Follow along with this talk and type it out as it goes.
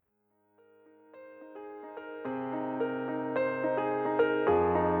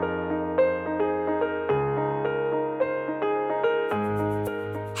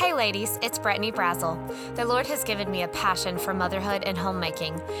ladies, it's Brittany Brazel. The Lord has given me a passion for motherhood and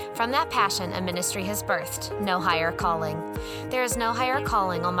homemaking. From that passion, a ministry has birthed, No Higher Calling. There is no higher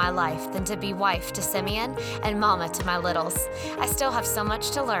calling on my life than to be wife to Simeon and mama to my littles. I still have so much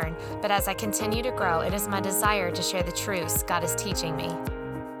to learn, but as I continue to grow, it is my desire to share the truths God is teaching me.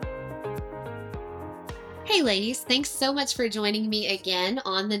 Hey ladies, thanks so much for joining me again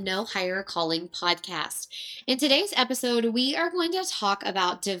on the No Higher Calling podcast. In today's episode, we are going to talk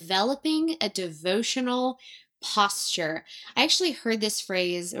about developing a devotional posture. I actually heard this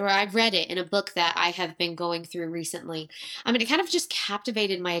phrase, or I read it in a book that I have been going through recently. It kind of just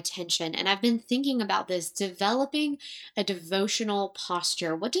captivated my attention, and I've been thinking about this, developing a devotional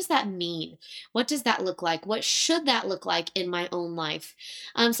posture. What does that mean? What does that look like? What should that look like in my own life?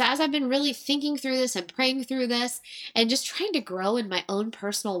 So as I've been really thinking through this and praying through this and just trying to grow in my own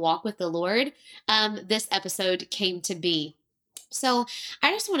personal walk with the Lord, this episode came to be. So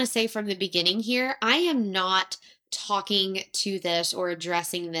I just want to say from the beginning here, I am not talking to this or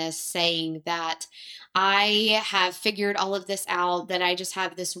addressing this saying that I have figured all of this out, that I just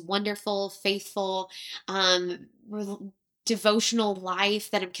have this wonderful, faithful, devotional life,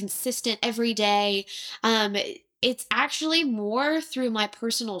 that I'm consistent every day. It's actually more through my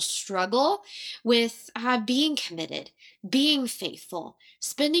personal struggle with being committed, being faithful,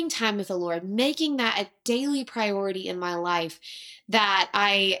 spending time with the Lord, making that a daily priority in my life, that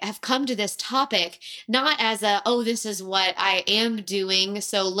I have come to this topic, not as oh, this is what I am doing,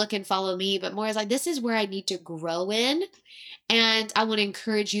 so look and follow me, but more as like, this is where I need to grow in. And I want to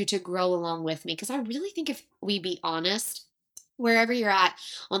encourage you to grow along with me, because I really think if we be honest, wherever you're at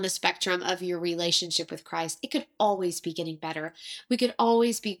on the spectrum of your relationship with Christ, it could always be getting better. We could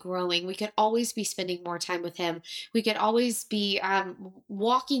always be growing. We could always be spending more time with Him. We could always be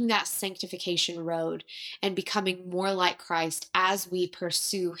walking that sanctification road and becoming more like Christ as we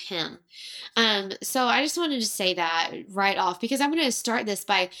pursue Him. So I just wanted to say that right off, because I'm going to start this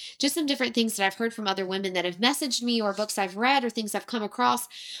by just some different things that I've heard from other women that have messaged me, or books I've read, or things I've come across,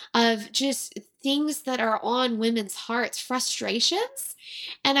 of just things that are on women's hearts, frustrations.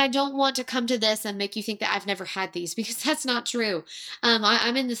 And I don't want to come to this and make you think that I've never had these, because that's not true.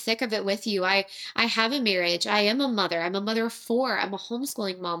 I'm in the thick of it with you. I have a marriage. I am a mother. I'm a mother of four. I'm a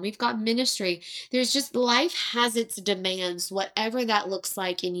homeschooling mom. We've got ministry. There's just, life has its demands, whatever that looks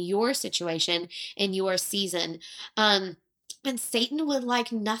like in your situation, in your season. And Satan would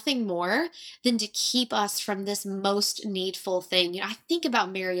like nothing more than to keep us from this most needful thing. I think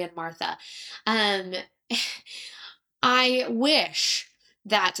about Mary and Martha. Um, I wish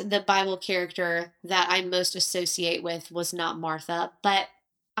that the Bible character that I most associate with was not Martha, but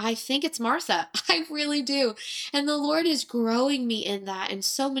I think it's Martha. I really do. And the Lord is growing me in that in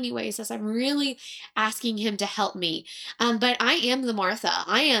so many ways, as I'm really asking Him to help me. But I am the Martha.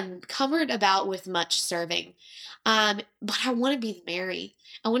 I am cumbered about with much serving. But I want to be Mary.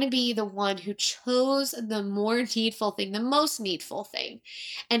 I want to be the one who chose the more needful thing, the most needful thing,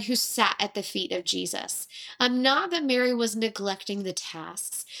 and who sat at the feet of Jesus. Not that Mary was neglecting the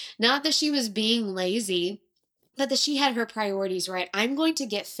tasks, not that she was being lazy, but that she had her priorities right. I'm going to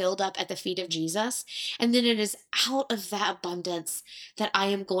get filled up at the feet of Jesus, and then it is out of that abundance that I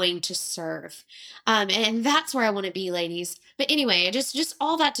am going to serve. And that's where I want to be, ladies. But anyway, just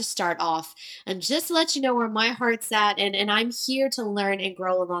all that to start off, and just let you know where my heart's at, and I'm here to learn and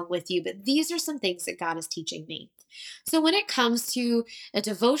grow along with you. But these are some things that God is teaching me. So when it comes to a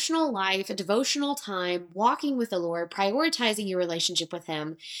devotional life, a devotional time, walking with the Lord, prioritizing your relationship with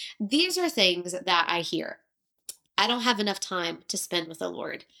Him, these are things that I hear. I don't have enough time to spend with the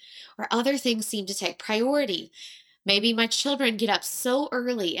Lord, or other things seem to take priority. Maybe my children get up so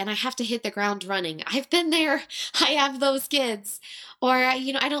early and I have to hit the ground running. I've been there. I have those kids. Or, I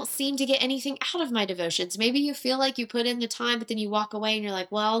don't seem to get anything out of my devotions. Maybe you feel like you put in the time, but then you walk away and you're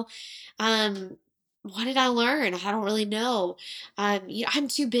like, well, um, what did I learn? I don't really know. I'm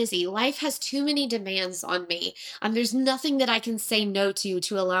too busy. Life has too many demands on me. There's nothing that I can say no to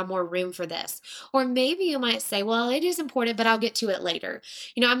allow more room for this. Or maybe you might say, well, it is important, but I'll get to it later.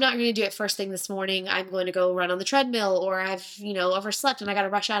 I'm not going to do it first thing this morning. I'm going to go run on the treadmill, or I've, overslept and I got to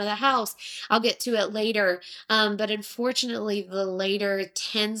rush out of the house. I'll get to it later. But unfortunately, the later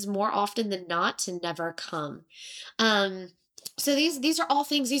tends more often than not to never come. So these are all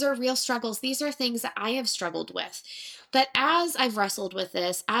things, these are real struggles. These are things that I have struggled with. But as I've wrestled with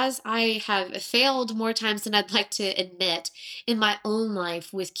this, as I have failed more times than I'd like to admit in my own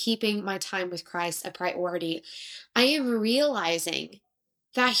life with keeping my time with Christ a priority, I am realizing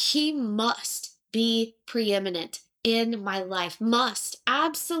that He must be preeminent in my life. Must,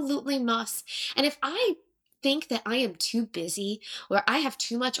 absolutely must. And if I think that I am too busy, or I have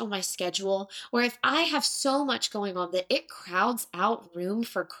too much on my schedule, or if I have so much going on that it crowds out room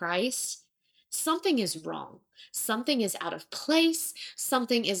for Christ, something is wrong. Something is out of place.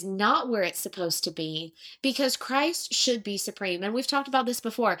 Something is not where it's supposed to be because Christ should be supreme. And we've talked about this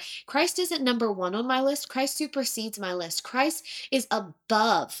before. Christ isn't number one on my list. Christ supersedes my list. Christ is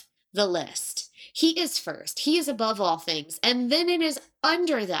above the list. He is first. He is above all things. And then it is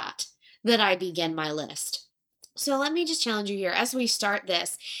under that I begin my list. So let me just challenge you here as we start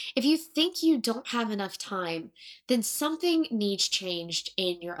this. If you think you don't have enough time, then something needs changed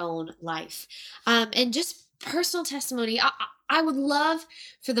in your own life. And just personal testimony, I would love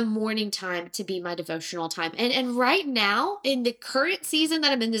for the morning time to be my devotional time. And right now, in the current season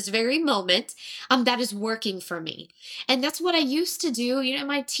that I'm in this very moment, that is working for me. And that's what I used to do, in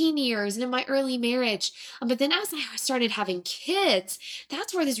my teen years and in my early marriage. But then as I started having kids,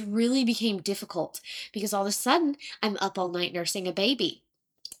 that's where this really became difficult because all of a sudden I'm up all night nursing a baby.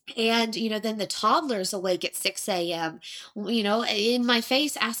 And, then the toddler's awake at 6 a.m., in my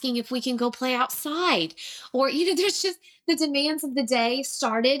face asking if we can go play outside. Or, there's just the demands of the day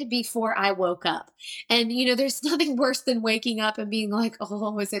started before I woke up. And, there's nothing worse than waking up and being like,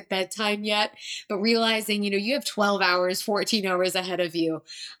 oh, is it bedtime yet? But realizing, you have 12 hours, 14 hours ahead of you.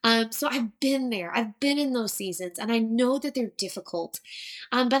 So I've been there. I've been in those seasons and I know that they're difficult.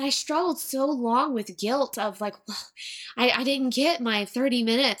 But I struggled so long with guilt of like, well, I didn't get my 30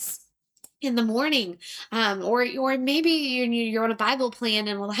 minutes in the morning, or maybe you're on a Bible plan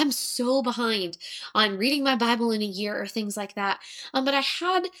and well, I'm so behind on reading my Bible in a year or things like that. But I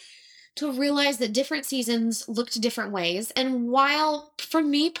had to realize that different seasons looked different ways. And while for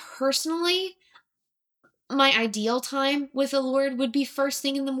me personally, my ideal time with the Lord would be first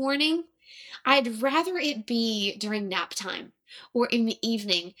thing in the morning, I'd rather it be during nap time or in the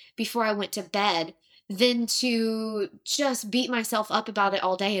evening before I went to bed than to just beat myself up about it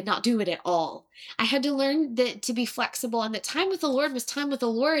all day and not do it at all. I had to learn that to be flexible and that time with the Lord was time with the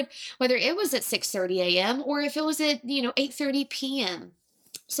Lord, whether it was at 6:30 a.m. or if it was at, 8:30 p.m.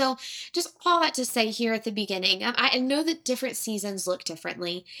 So, just all that to say here at the beginning, I know that different seasons look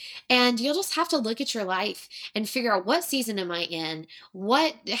differently, and you'll just have to look at your life and figure out what season am I in?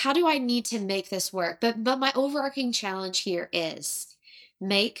 How do I need to make this work? But my overarching challenge here is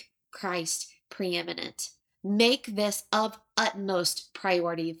make Christ preeminent. Make this of utmost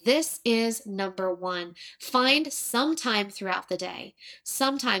priority. This is number one. Find some time throughout the day,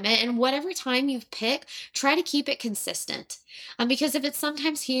 sometime, and whatever time you've picked, try to keep it consistent. Because if it's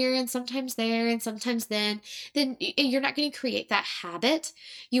sometimes here and sometimes there and sometimes then you're not going to create that habit.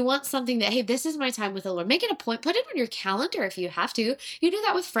 You want something that, hey, this is my time with the Lord. Make it a point. Put it on your calendar if you have to. You do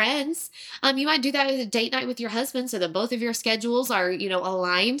that with friends. You might do that with a date night with your husband so that both of your schedules are,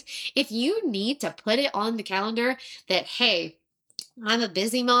 aligned. If you need to put it on the calendar that, hey, I'm a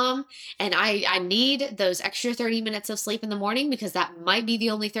busy mom and I need those extra 30 minutes of sleep in the morning because that might be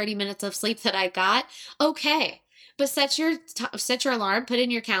the only 30 minutes of sleep that I got. Okay. But set your alarm, put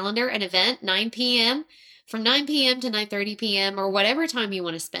in your calendar an event 9 p.m. from 9 p.m. to 9:30 p.m. or whatever time you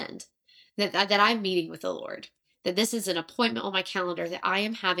want to spend that I'm meeting with the Lord. That this is an appointment on my calendar that I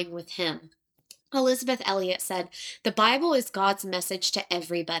am having with him. Elizabeth Elliot said, "The Bible is God's message to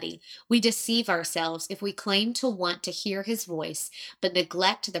everybody. We deceive ourselves if we claim to want to hear his voice, but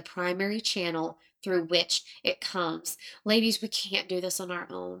neglect the primary channel through which it comes." Ladies, we can't do this on our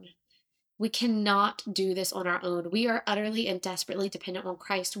own. We cannot do this on our own. We are utterly and desperately dependent on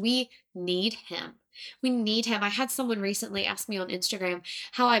Christ. We need him. We need him. I had someone recently ask me on Instagram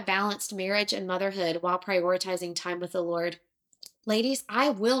how I balanced marriage and motherhood while prioritizing time with the Lord. Ladies, I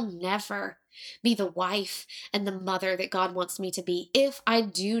will never be the wife and the mother that God wants me to be if I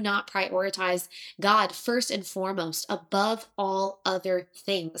do not prioritize God first and foremost above all other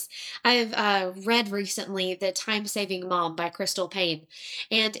things. I've read recently The Time Saving Mom by Crystal Payne.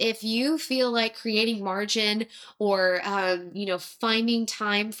 And if you feel like creating margin or, finding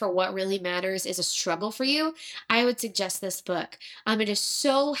time for what really matters is a struggle for you, I would suggest this book. It is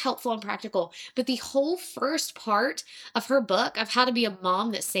so helpful and practical. But the whole first part of her book of how to be a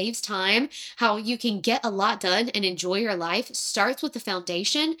mom that saves time, how you can get a lot done and enjoy your life, starts with the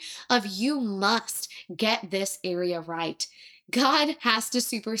foundation of you must get this area right. God has to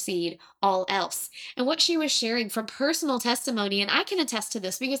supersede all else. And what she was sharing from personal testimony, and I can attest to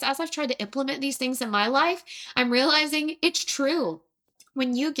this because as I've tried to implement these things in my life, I'm realizing it's true.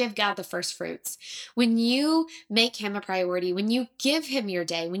 When you give God the first fruits, when you make him a priority, when you give him your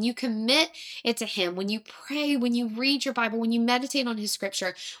day, when you commit it to him, when you pray, when you read your Bible, when you meditate on his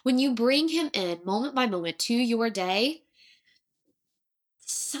scripture, when you bring him in moment by moment to your day,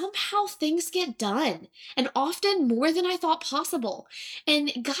 somehow things get done, and often more than I thought possible.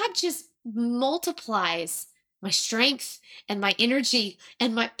 And God just multiplies my strength and my energy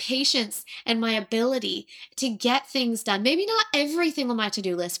and my patience and my ability to get things done. Maybe not everything on my to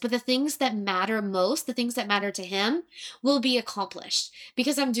do list, but the things that matter most, the things that matter to Him, will be accomplished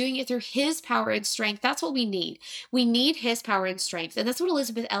because I'm doing it through His power and strength. That's what we need. We need His power and strength. And that's what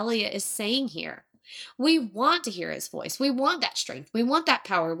Elizabeth Elliot is saying here. We want to hear his voice. We want that strength. We want that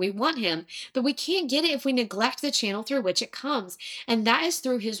power. We want him, but we can't get it if we neglect the channel through which it comes. And that is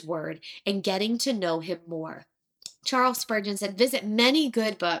through his word and getting to know him more. Charles Spurgeon said, visit many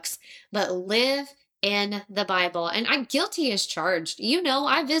good books, but live in the Bible. And I'm guilty as charged. You know,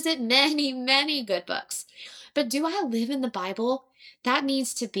 I visit many, many good books. But do I live in the Bible? That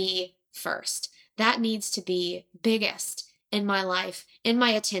needs to be first. That needs to be biggest in my life, in my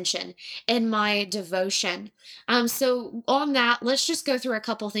attention, in my devotion. So on that, let's just go through a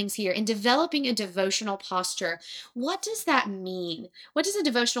couple things here. In developing a devotional posture, what does that mean? What is a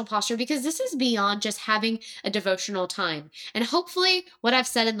devotional posture? Because this is beyond just having a devotional time. And hopefully what I've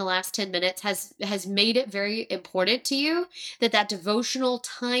said in the last 10 minutes has made it very important to you that that devotional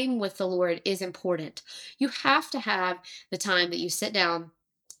time with the Lord is important. You have to have the time that you sit down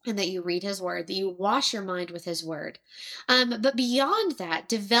and that you read his word, that you wash your mind with his word. But beyond that,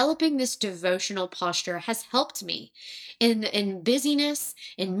 developing this devotional posture has helped me in busyness,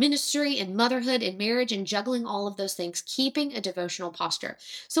 in ministry, in motherhood, in marriage, and juggling all of those things, keeping a devotional posture.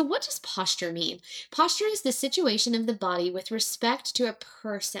 So what does posture mean? Posture is the situation of the body with respect to a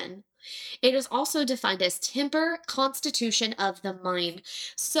person. It is also defined as temper, constitution of the mind.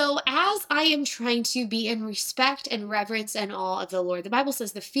 So, as I am trying to be in respect and reverence and awe of the Lord, the Bible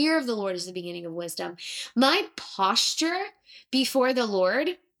says the fear of the Lord is the beginning of wisdom. My posture before the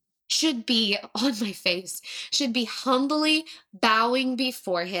Lord should be on my face, should be humbly bowing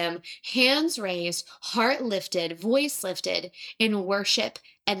before Him, hands raised, heart lifted, voice lifted in worship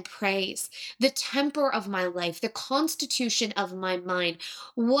and praise. The temper of my life, the constitution of my mind,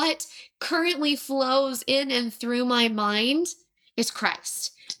 what currently flows in and through my mind is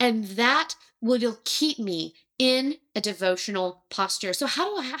Christ. And that will keep me in a devotional posture. So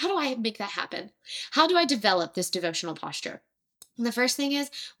how do I make that happen? How do I develop this devotional posture? And the first thing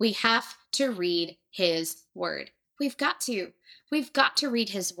is we have to read his word. We've got to. We've got to read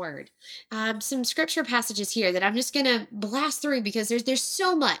his word. Some scripture passages here that I'm just going to blast through because there's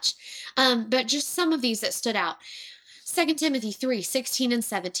so much. But just some of these that stood out. 2 Timothy 3:16 and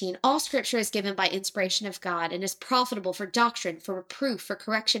 17. All scripture is given by inspiration of God and is profitable for doctrine, for reproof, for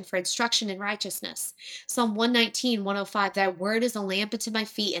correction, for instruction in righteousness. Psalm 119:105. Thy word is a lamp unto my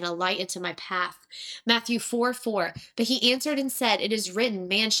feet and a light unto my path. Matthew 4:4. But he answered and said, it is written,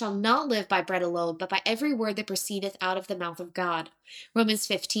 man shall not live by bread alone, but by every word that proceedeth out of the mouth of God. Romans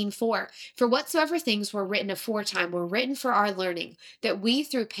 15:4. For whatsoever things were written aforetime were written for our learning, that we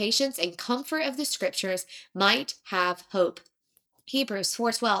through patience and comfort of the scriptures might have hope. Hebrews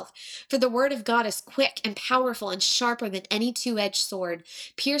 4:12. For the word of God is quick and powerful and sharper than any two-edged sword,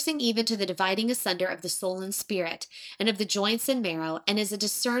 piercing even to the dividing asunder of the soul and spirit, and of the joints and marrow, and is a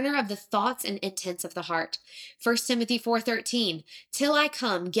discerner of the thoughts and intents of the heart. 1 Timothy 4:13. Till I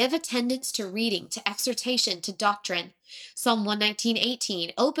come, give attendance to reading, to exhortation, to doctrine. Psalm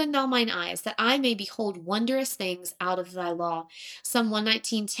 119:18. Open thou mine eyes, that I may behold wondrous things out of thy law. Psalm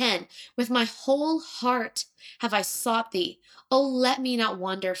 119:10. With my whole heart have I sought thee. O let me not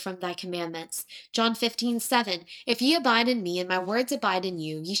wander from thy commandments. John 15:7. If ye abide in me, and my words abide in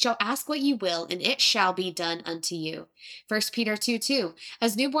you, ye shall ask what ye will, and it shall be done unto you. 1 Peter 2:2.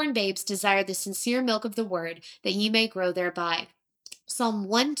 As newborn babes desire the sincere milk of the word, that ye may grow thereby. Psalm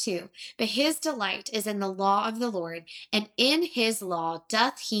 1:2. But his delight is in the law of the Lord, and in his law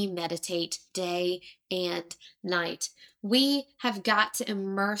doth he meditate day and night. We have got to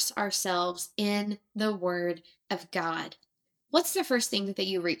immerse ourselves in the word of God. What's the first thing that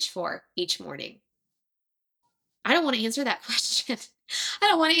you reach for each morning? I don't want to answer that question. I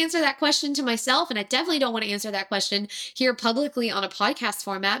don't want to answer that question to myself, and I definitely don't want to answer that question here publicly on a podcast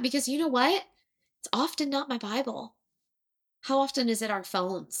format because you know what? It's often not my Bible. How often is it our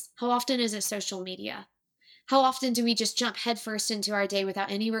phones? How often is it social media? How often do we just jump headfirst into our day without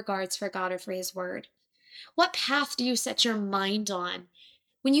any regards for God or for his word? What path do you set your mind on?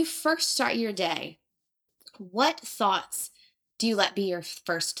 When you first start your day, what thoughts do you let be your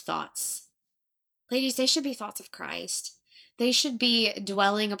first thoughts? Ladies, they should be thoughts of Christ. They should be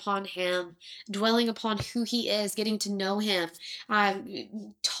dwelling upon him, dwelling upon who he is, getting to know him,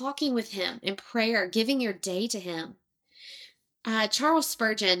 talking with him in prayer, giving your day to him. Charles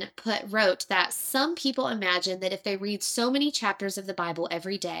Spurgeon wrote that some people imagine that if they read so many chapters of the Bible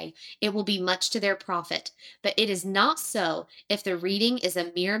every day, it will be much to their profit. But it is not so if the reading is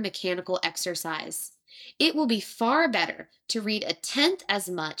a mere mechanical exercise. It will be far better to read a tenth as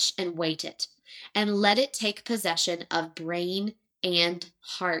much and wait it, and let it take possession of brain and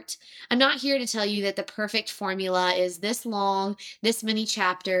heart. I'm not here to tell you that the perfect formula is this long, this many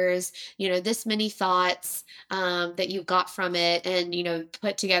chapters, this many thoughts that you got from it, and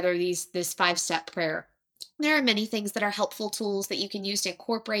put together this 5-step prayer. There are many things that are helpful tools that you can use to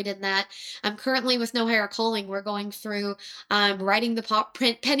incorporate in that. I'm currently with No Higher Calling. We're going through writing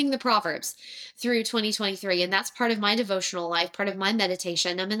penning the Proverbs through 2023, and that's part of my devotional life, part of my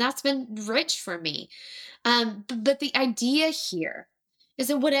meditation. I mean, that's been rich for me. But the idea here is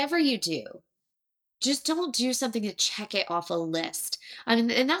that whatever you do, just don't do something to check it off a list. I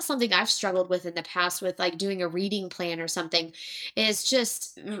mean, and that's something I've struggled with in the past with like doing a reading plan or something, is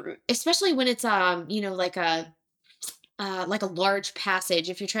just especially when it's like a large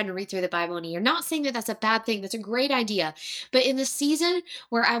passage. If you're trying to read through the Bible in a year, not saying that that's a bad thing, that's a great idea. But in the season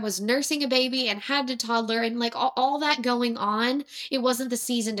where I was nursing a baby and had a toddler and like all that going on, it wasn't the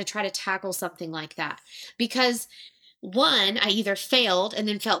season to try to tackle something like that, because one, I either failed and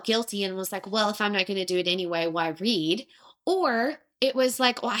then felt guilty and was like, well, if I'm not going to do it anyway, why read? Or it was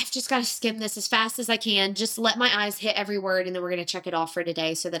like, well, I've just got to skim this as fast as I can, just let my eyes hit every word, and then we're going to check it off for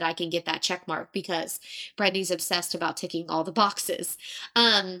today so that I can get that check mark, because Brittany's obsessed about ticking all the boxes.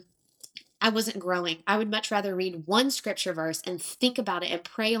 Um, I wasn't growing. I would much rather read one scripture verse and think about it and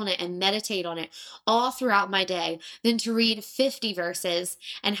pray on it and meditate on it all throughout my day than to read 50 verses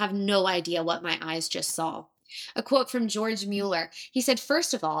and have no idea what my eyes just saw. A quote from George Mueller. He said,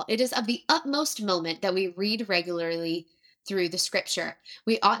 first of all, it is of the utmost moment that we read regularly through the scripture.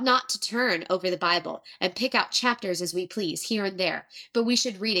 We ought not to turn over the Bible and pick out chapters as we please here and there, but we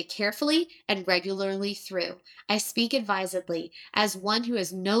should read it carefully and regularly through. I speak advisedly as one who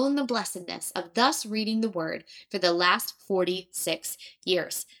has known the blessedness of thus reading the word for the last 46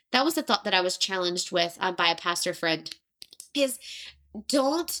 years. That was a thought that I was challenged with by a pastor friend. Is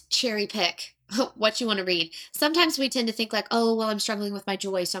don't cherry pick what you want to read. Sometimes we tend to think like, oh, well, I'm struggling with my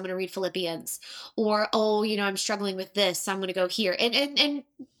joy, so I'm going to read Philippians. Or, oh, I'm struggling with this, so I'm going to go here. And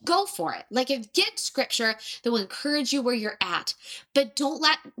go for it. Like, get scripture that will encourage you where you're at. But don't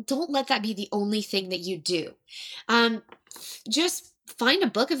let that be the only thing that you do. Um, just find a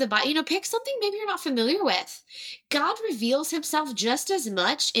book of the Bible, pick something maybe you're not familiar with. God reveals himself just as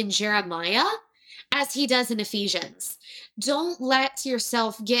much in Jeremiah as he does in Ephesians. Don't let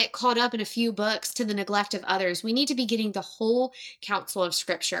yourself get caught up in a few books to the neglect of others. We need to be getting the whole counsel of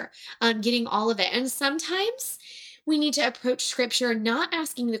scripture, getting all of it. And sometimes we need to approach scripture not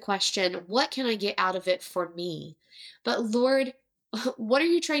asking the question, what can I get out of it for me? But Lord, what are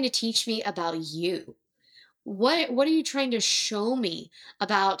you trying to teach me about you? What are you trying to show me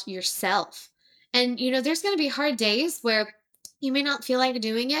about yourself? And there's going to be hard days where you may not feel like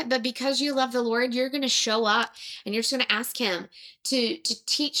doing it, but because you love the Lord, you're going to show up and you're just going to ask him to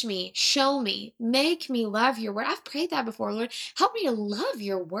teach me, show me, make me love your word. I've prayed that before. Lord, help me to love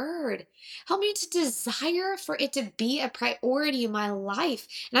your word. Help me to desire for it to be a priority in my life.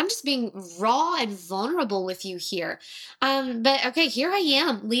 And I'm just being raw and vulnerable with you here. But okay, here I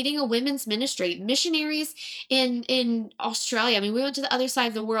am leading a women's ministry, missionaries in Australia. I mean, we went to the other side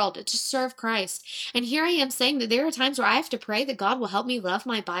of the world to serve Christ. And here I am saying that there are times where I have to pray that God will help me love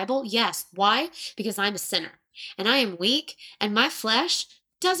my Bible. Yes. Why? Because I'm a sinner and I am weak, and my flesh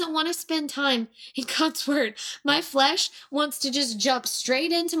doesn't want to spend time in God's word. My flesh wants to just jump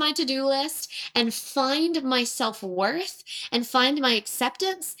straight into my to-do list and find my self-worth and find my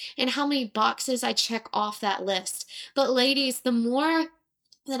acceptance in how many boxes I check off that list. But ladies, the more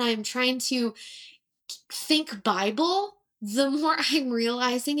that I'm trying to think Bible, the more I'm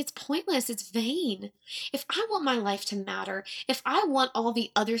realizing it's pointless, it's vain. If I want my life to matter, if I want all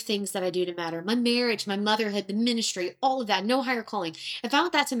the other things that I do to matter, my marriage, my motherhood, the ministry, all of that, no higher calling, if I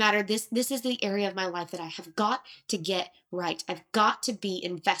want that to matter, this is the area of my life that I have got to get right. I've got to be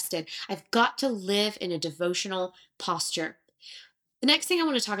invested. I've got to live in a devotional posture. The next thing I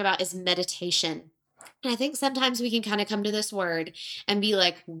want to talk about is meditation. And I think sometimes we can kind of come to this word and be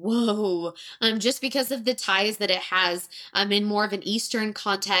like, whoa, just because of the ties that it has in more of an Eastern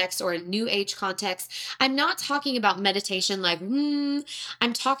context or a New Age context. I'm not talking about meditation like,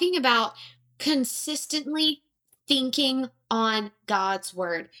 I'm talking about consistently thinking on God's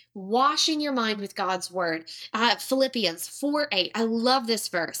word, washing your mind with God's word. Philippians 4:8. I love this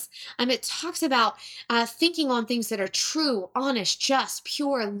verse. It talks about thinking on things that are true, honest, just,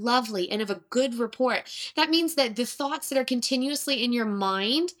 pure, lovely, and of a good report. That means that the thoughts that are continuously in your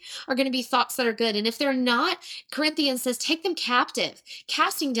mind are going to be thoughts that are good. And if they're not, Corinthians says, take them captive,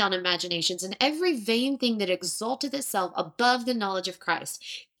 casting down imaginations and every vain thing that exalteth itself above the knowledge of Christ.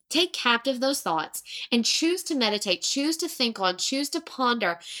 Take captive those thoughts and choose to meditate, choose to think on, choose to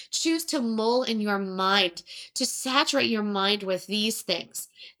ponder, choose to mull in your mind, to saturate your mind with these things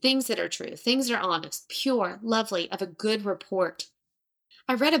that are true, things that are honest, pure, lovely, of a good report.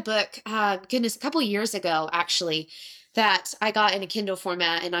 I read a book, goodness, a couple years ago, actually, that I got in a Kindle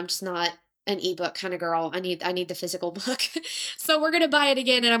format, and I'm just not an ebook kind of girl. I need the physical book. So we're gonna buy it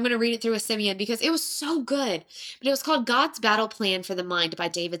again, and I'm gonna read it through with Simeon because it was so good. But it was called God's Battle Plan for the Mind by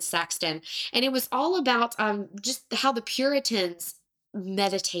David Saxton, and it was all about just how the Puritans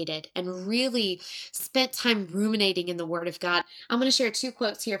meditated and really spent time ruminating in the Word of God. I'm going to share two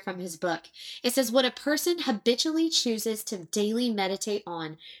quotes here from his book. It says, what a person habitually chooses to daily meditate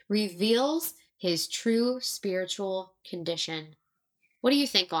on reveals his true spiritual condition. What do you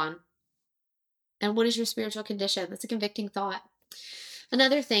think on? And what is your spiritual condition? That's a convicting thought.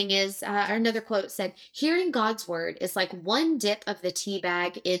 Another thing is, or another quote said, hearing God's word is like one dip of the tea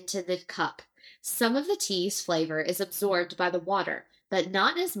bag into the cup. Some of the tea's flavor is absorbed by the water, but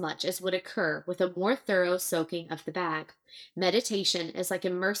not as much as would occur with a more thorough soaking of the bag. Meditation is like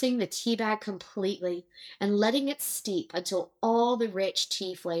immersing the tea bag completely and letting it steep until all the rich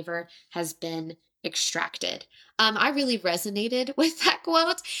tea flavor has been extracted. I really resonated with that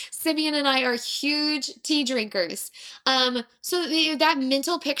quote. Simeon and I are huge tea drinkers. That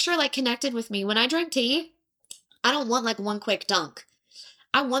mental picture like connected with me. When I drink tea, I don't want like one quick dunk.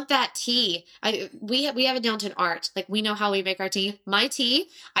 I want that tea. We have it down to an art. Like we know how we make our tea. My tea,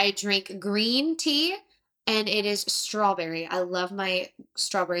 I drink green tea and it is strawberry. I love my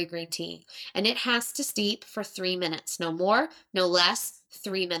strawberry green tea. And it has to steep for 3 minutes. No more, no less,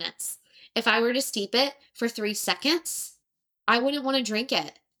 3 minutes. If I were to steep it for 3 seconds, I wouldn't want to drink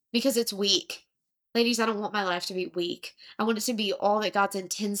it because it's weak. Ladies, I don't want my life to be weak. I want it to be all that God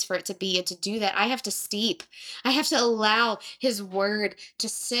intends for it to be. And to do that, I have to steep. I have to allow His word to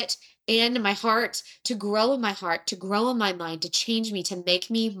sit in my heart, to grow in my heart, to grow in my mind, to change me, to make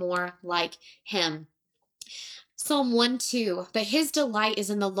me more like Him. Psalm 1:2, but his delight is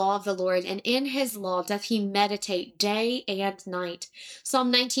in the law of the Lord, and in his law doth he meditate day and night.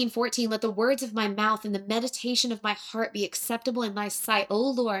 Psalm 19:14, let the words of my mouth and the meditation of my heart be acceptable in thy sight, O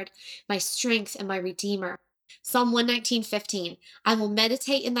Lord, my strength and my redeemer. Psalm 119:15, I will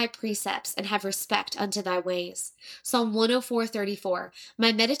meditate in thy precepts and have respect unto thy ways. Psalm 104:34,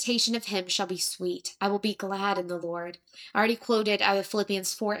 my meditation of him shall be sweet. I will be glad in the Lord. I already quoted out of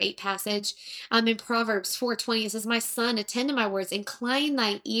Philippians 4:8 passage. In Proverbs 4:20, it says, my son, attend to my words, incline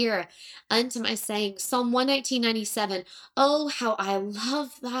thy ear unto my sayings. Psalm 119:97, oh, how I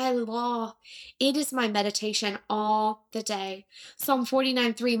love thy law. It is my meditation all the day. Psalm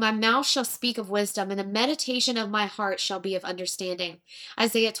 49:3, my mouth shall speak of wisdom, and the meditation of my heart shall be of understanding.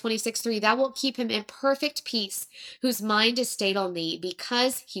 Isaiah 26:3, thou wilt keep him in perfect peace, whose mind is stayed on thee,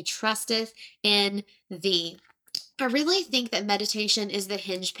 because he trusteth in thee. I really think that meditation is the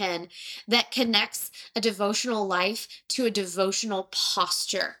hinge pin that connects a devotional life to a devotional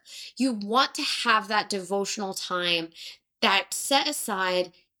posture. You want to have that devotional time that set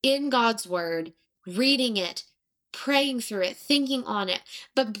aside in God's word, reading it, praying through it, thinking on it,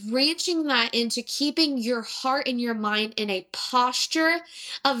 but branching that into keeping your heart and your mind in a posture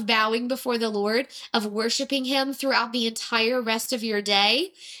of bowing before the Lord, of worshiping Him throughout the entire rest of your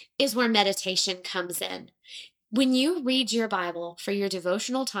day is where meditation comes in. When you read your Bible for your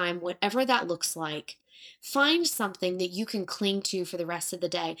devotional time, whatever that looks like, find something that you can cling to for the rest of the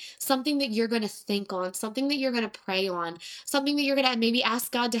day, something that you're going to think on, something that you're going to pray on, something that you're going to maybe ask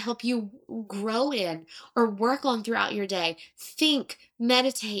God to help you grow in or work on throughout your day. Think,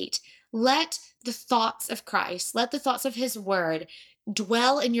 meditate, let the thoughts of Christ, let the thoughts of His Word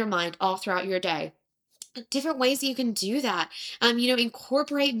dwell in your mind all throughout your day. Different ways that you can do that.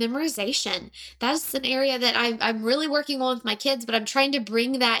 Incorporate memorization. That's an area that I'm really working on with my kids, but I'm trying to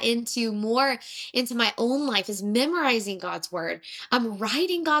bring that into more into my own life is memorizing God's word. I'm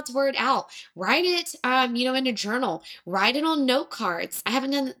writing God's word out. Write it, in a journal. Write it on note cards. I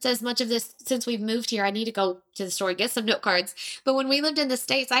haven't done as much of this since we've moved here. I need to go to the store and get some note cards. But when we lived in the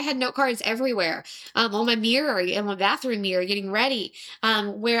States, I had note cards everywhere, on my mirror, in my bathroom mirror, getting ready,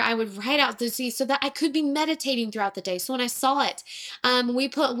 where I would write out so that I could be meditating throughout the day. So when I saw it, we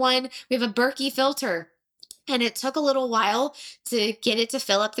have a Berkey filter And it took a little while to get it to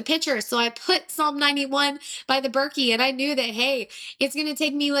fill up the pitcher. So I put Psalm 91 by the Berkey, and I knew that, hey, it's going to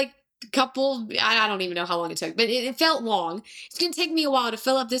take me like a couple, I don't even know how long it took, but it felt long. It's going to take me a while to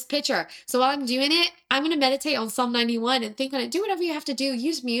fill up this pitcher. So while I'm doing it, I'm going to meditate on Psalm 91 and think on it. Do whatever you have to do.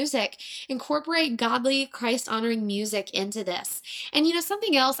 Use music, incorporate godly, Christ honoring music into this. And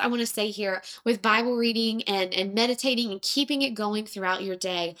something else I want to say here with Bible reading and meditating and keeping it going throughout your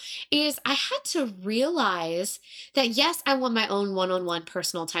day is I had to realize that yes, I want my own one on one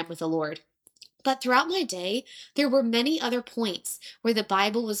personal time with the Lord. But throughout my day, there were many other points where the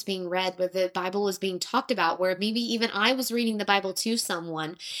Bible was being read, where the Bible was being talked about, where maybe even I was reading the Bible to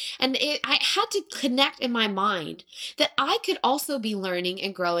someone. And I had to connect in my mind that I could also be learning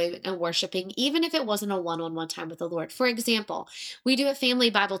and growing and worshiping, even if it wasn't a one on one time with the Lord. For example, we do a family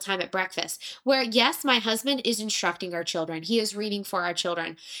Bible time at breakfast where, yes, my husband is instructing our children, he is reading for our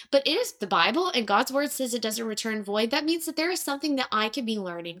children, but it is the Bible and God's word says it doesn't return void. That means that there is something that I can be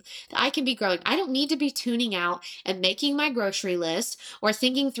learning, that I can be growing. I don't need to be tuning out and making my grocery list or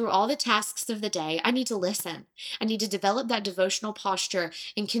thinking through all the tasks of the day. I need to listen. I need to develop that devotional posture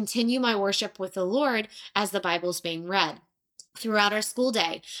and continue my worship with the Lord as the Bible's being read throughout our school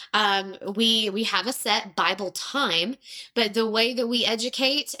day. We have a set Bible time, but the way that we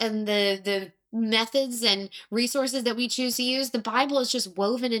educate and the methods and resources that we choose to use, the Bible is just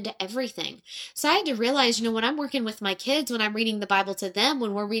woven into everything. So I had to realize, when I'm working with my kids, when I'm reading the Bible to them,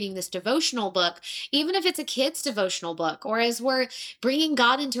 when we're reading this devotional book, even if it's a kid's devotional book, or as we're bringing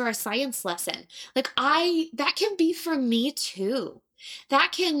God into our science lesson, like that can be for me too.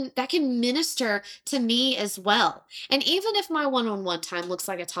 That can minister to me as well. And even if my one-on-one time looks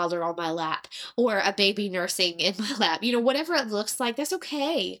like a toddler on my lap or a baby nursing in my lap, whatever it looks like, that's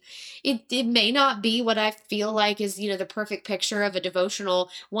okay. It may not be what I feel like is, the perfect picture of a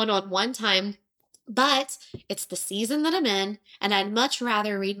devotional one-on-one time, but it's the season that I'm in, and I'd much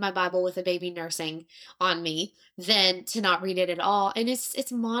rather read my Bible with a baby nursing on me than to not read it at all. And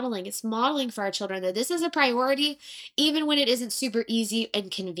it's modeling. It's modeling for our children that this is a priority, even when it isn't super easy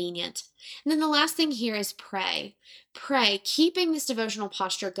and convenient. And then the last thing here is pray. Pray, keeping this devotional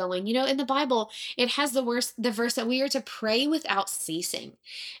posture going. In the Bible, it has the verse that we are to pray without ceasing.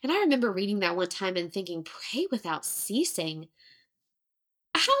 And I remember reading that one time and thinking, pray without ceasing.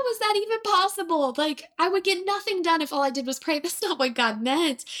 How was that even possible? Like, I would get nothing done if all I did was pray. That's not what God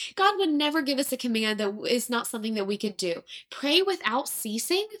meant. God would never give us a command that is not something that we could do. Pray without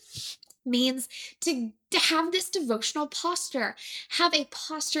ceasing means to have this devotional posture, have a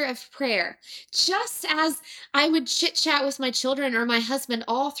posture of prayer. Just as I would chit chat with my children or my husband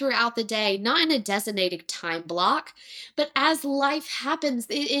all throughout the day, not in a designated time block, but as life happens,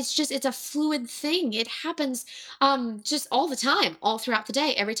 it's a fluid thing. It happens just all the time, all throughout the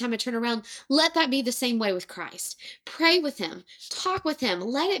day. Every time I turn around, let that be the same way with Christ. Pray with him, talk with him,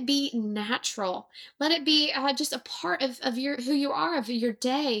 let it be natural. Let it be just a part of your who you are, of your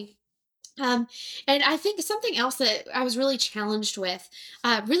day. Um, and I think something else that I was really challenged with,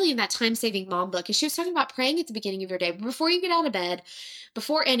 really in that time saving mom book, is she was talking about praying at the beginning of your day, before you get out of bed,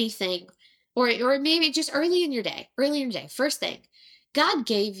 before anything, or maybe just early in your day, first thing. God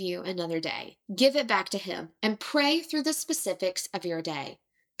gave you another day. Give it back to Him and pray through the specifics of your day.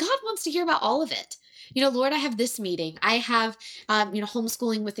 God wants to hear about all of it. Lord, I have this meeting. I have,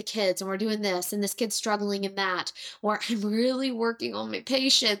 homeschooling with the kids, and we're doing this, and this kid's struggling in that. Or I'm really working on my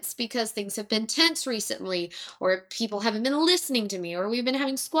patience because things have been tense recently, or people haven't been listening to me, or we've been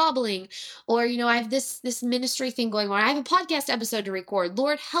having squabbling, or I have this ministry thing going on. I have a podcast episode to record.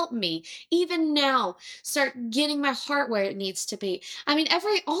 Lord, help me even now start getting my heart where it needs to be. I mean,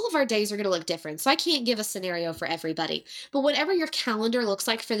 all of our days are going to look different, so I can't give a scenario for everybody. But whatever your calendar looks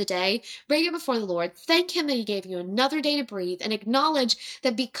like for the day, bring it before the Lord. Thank Him that He gave you another day to breathe, and acknowledge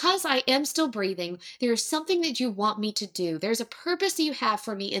that because I am still breathing, there is something that you want me to do. There's a purpose you have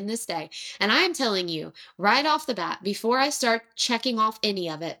for me in this day. And I am telling you right off the bat, before I start checking off any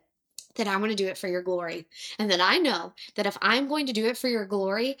of it, that I want to do it for your glory. And that I know that if I'm going to do it for your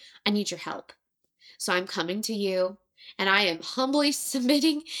glory, I need your help. So I'm coming to you, and I am humbly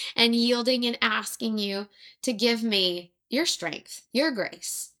submitting and yielding and asking you to give me your strength, your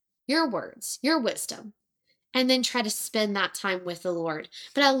grace, your words, your wisdom, and then try to spend that time with the Lord.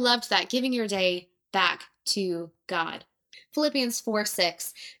 But I loved that, giving your day back to God. Philippians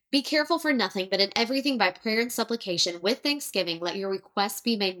 4:6. Be careful for nothing, but in everything by prayer and supplication with thanksgiving, let your requests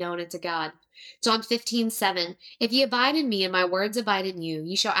be made known unto God. John 15:7. If ye abide in me and my words abide in you,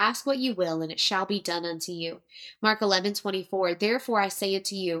 ye shall ask what ye will, and it shall be done unto you. Mark 11:24. Therefore I say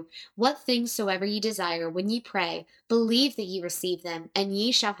unto you, what things soever ye desire, when ye pray, believe that ye receive them, and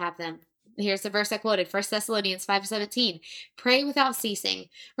ye shall have them. Here's the verse I quoted, 1 Thessalonians 5:17. Pray without ceasing.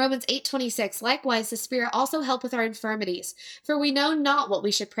 Romans 8:26. Likewise, the Spirit also help with our infirmities. For we know not what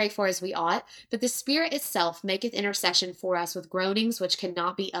we should pray for as we ought, but the Spirit itself maketh intercession for us with groanings which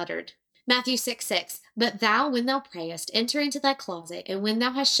cannot be uttered. Matthew 6:6. But thou, when thou prayest, enter into thy closet, and when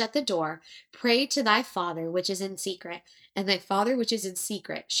thou hast shut the door, pray to thy Father which is in secret, and thy Father which is in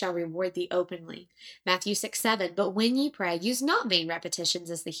secret shall reward thee openly. Matthew 6:7. But when ye pray, use not vain repetitions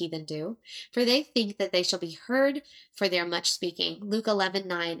as the heathen do, for they think that they shall be heard for their much speaking. Luke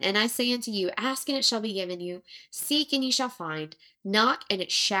 11:9. And I say unto you, ask and it shall be given you, seek and ye shall find, knock and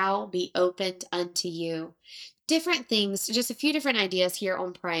it shall be opened unto you. Different things, just a few different ideas here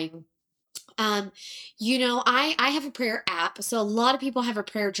on praying. Um, I have a prayer app, so a lot of people have a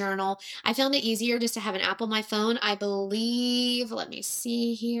prayer journal. I found it easier just to have an app on my phone. I believe, let me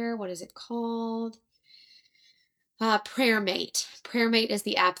see here, what is it called? PrayerMate. PrayerMate is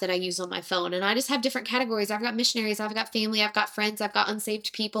the app that I use on my phone, and I just have different categories. I've got missionaries, I've got family, I've got friends, I've got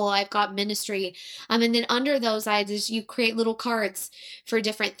unsaved people, I've got ministry. And then under those, you create little cards for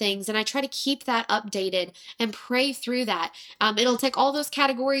different things, and I try to keep that updated and pray through that. It'll take all those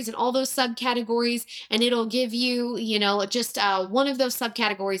categories and all those subcategories, and it'll give you, just one of those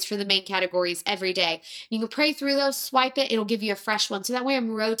subcategories for the main categories every day. You can pray through those, swipe it, it'll give you a fresh one. So that way,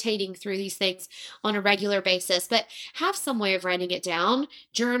 I'm rotating through these things on a regular basis. But have some way of writing it down,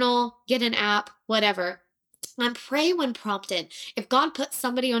 journal, get an app, whatever. And pray when prompted. If God puts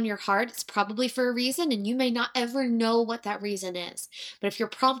somebody on your heart, it's probably for a reason, and you may not ever know what that reason is. But if you're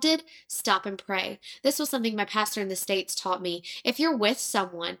prompted, stop and pray. This was something my pastor in the States taught me. If you're with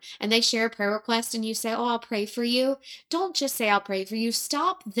someone and they share a prayer request and you say, oh, I'll pray for you, don't just say, I'll pray for you.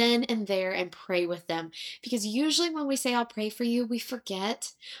 Stop then and there and pray with them. Because usually when we say, I'll pray for you, we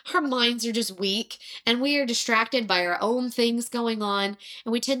forget. Our minds are just weak and we are distracted by our own things going on,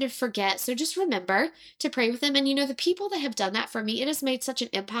 and we tend to forget. So just remember to pray with them. And the people that have done that for me, it has made such an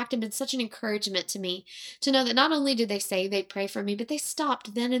impact and been such an encouragement to me to know that not only did they say they'd pray for me, but they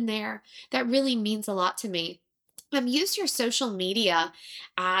stopped then and there. That really means a lot to me. Use your social media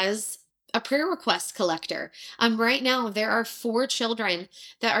as a prayer request collector. Right now, there are 4 children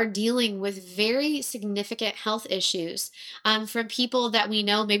that are dealing with very significant health issues from people that we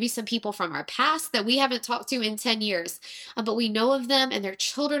know, maybe some people from our past that we haven't talked to in 10 years, but we know of them and their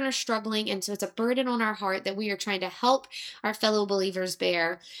children are struggling. And so it's a burden on our heart that we are trying to help our fellow believers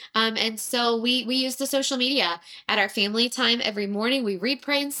bear. And so we use the social media at our family time every morning. We read,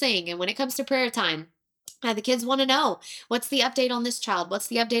 pray, and sing. And when it comes to prayer time, the kids want to know what's the update on this child, what's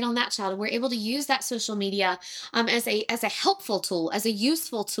the update on that child, and we're able to use that social media as a helpful tool, as a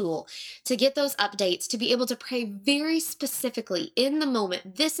useful tool to get those updates, to be able to pray very specifically in the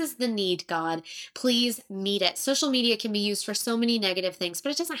moment. This is the need, God. Please meet it. Social media can be used for so many negative things,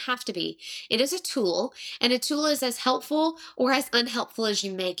 but it doesn't have to be. It is a tool, and a tool is as helpful or as unhelpful as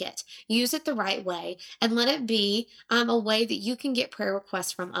you make it. Use it the right way, and let it be a way that you can get prayer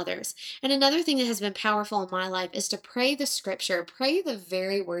requests from others. And another thing that has been powerful in my life is to pray the scripture, pray the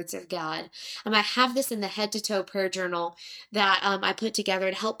very words of God. I have this in the head to toe prayer journal that I put together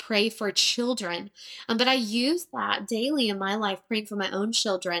to help pray for children. But I use that daily in my life, praying for my own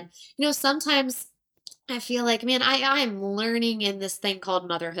children. Sometimes I feel like, man, I'm learning in this thing called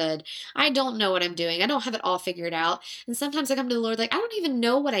motherhood. I don't know what I'm doing. I don't have it all figured out. And sometimes I come to the Lord like, I don't even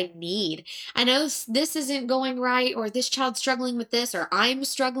know what I need. I know this isn't going right, or this child's struggling with this, or I'm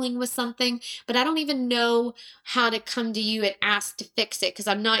struggling with something, but I don't even know how to come to you and ask to fix it because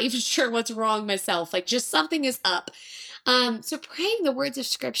I'm not even sure what's wrong myself. Like, just something is up. So praying the words of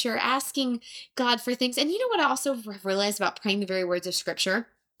scripture, asking God for things. And you know what I also realized about praying the very words of scripture?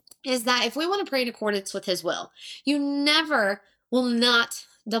 Is that if we want to pray in accordance with his will, you never will not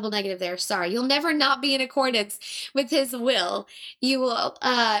double negative there. Sorry. You'll never not be in accordance with his will. You will,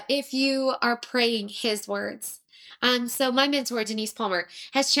 if you are praying his words. So my mentor, Denise Palmer,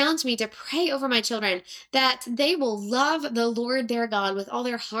 has challenged me to pray over my children that they will love the Lord their God with all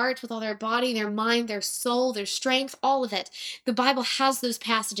their heart, with all their body, their mind, their soul, their strength, all of it. The Bible has those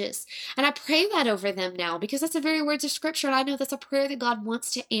passages. And I pray that over them now because that's the very words of scripture. And I know that's a prayer that God wants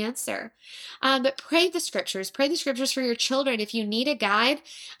to answer. But pray the scriptures. Pray the scriptures for your children. If you need a guide,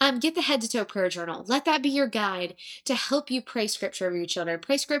 get the head to toe prayer journal. Let that be your guide to help you pray scripture over your children.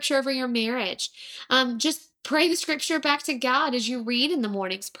 Pray scripture over your marriage. Just pray the scripture back to God as you read in the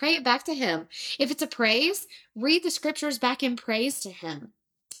mornings. Pray it back to him. If it's a praise, read the scriptures back in praise to him.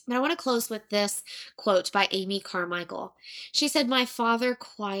 But I want to close with this quote by Amy Carmichael. She said, my Father,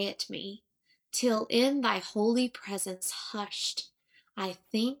 quiet me, till in thy holy presence hushed, I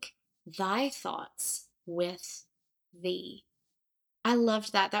think thy thoughts with thee. I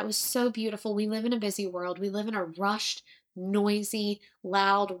loved that. That was so beautiful. We live in a busy world. We live in a rushed, noisy,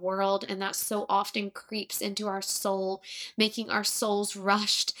 loud world, and that so often creeps into our soul, making our souls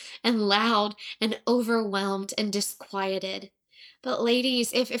rushed and loud and overwhelmed and disquieted. But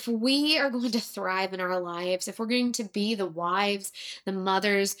ladies, if we are going to thrive in our lives, if we're going to be the wives, the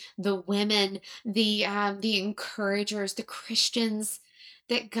mothers, the women, the encouragers, the Christians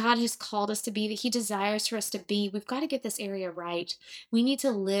that God has called us to be, that He desires for us to be, we've got to get this area right. We need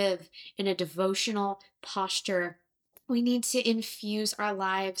to live in a devotional posture. We need to infuse our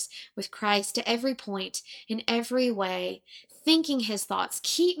lives with Christ to every point, in every way, thinking His thoughts.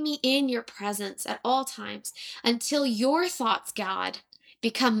 Keep me in your presence at all times until your thoughts, God,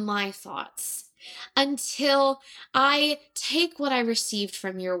 become my thoughts. Until I take what I received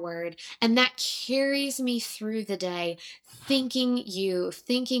from your word and that carries me through the day, thinking you,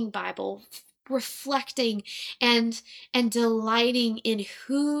 thinking Bible, reflecting and delighting in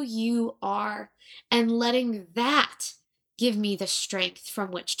who you are, and letting that give me the strength from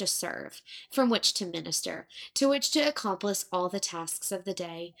which to serve, from which to minister, to which to accomplish all the tasks of the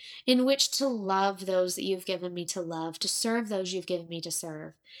day, in which to love those that you've given me to love, to serve those you've given me to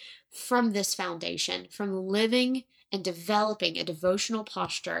serve. From this foundation, from living and developing a devotional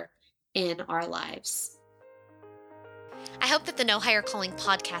posture in our lives. I hope that the No Higher Calling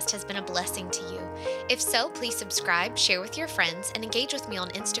podcast has been a blessing to you. If so, please subscribe, share with your friends, and engage with me on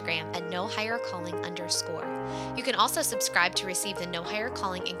Instagram at @NoHigherCalling_. You can also subscribe to receive the No Higher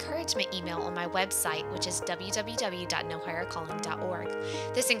Calling encouragement email on my website, which is www.nohighercalling.org.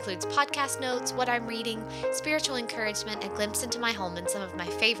 This includes podcast notes, what I'm reading, spiritual encouragement, a glimpse into my home, and some of my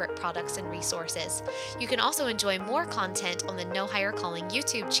favorite products and resources. You can also enjoy more content on the No Higher Calling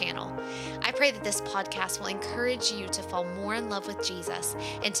YouTube channel. I pray that this podcast will encourage you to fall more in love with Jesus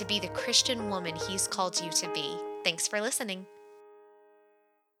and to be the Christian woman He's called you to be. Thanks for listening.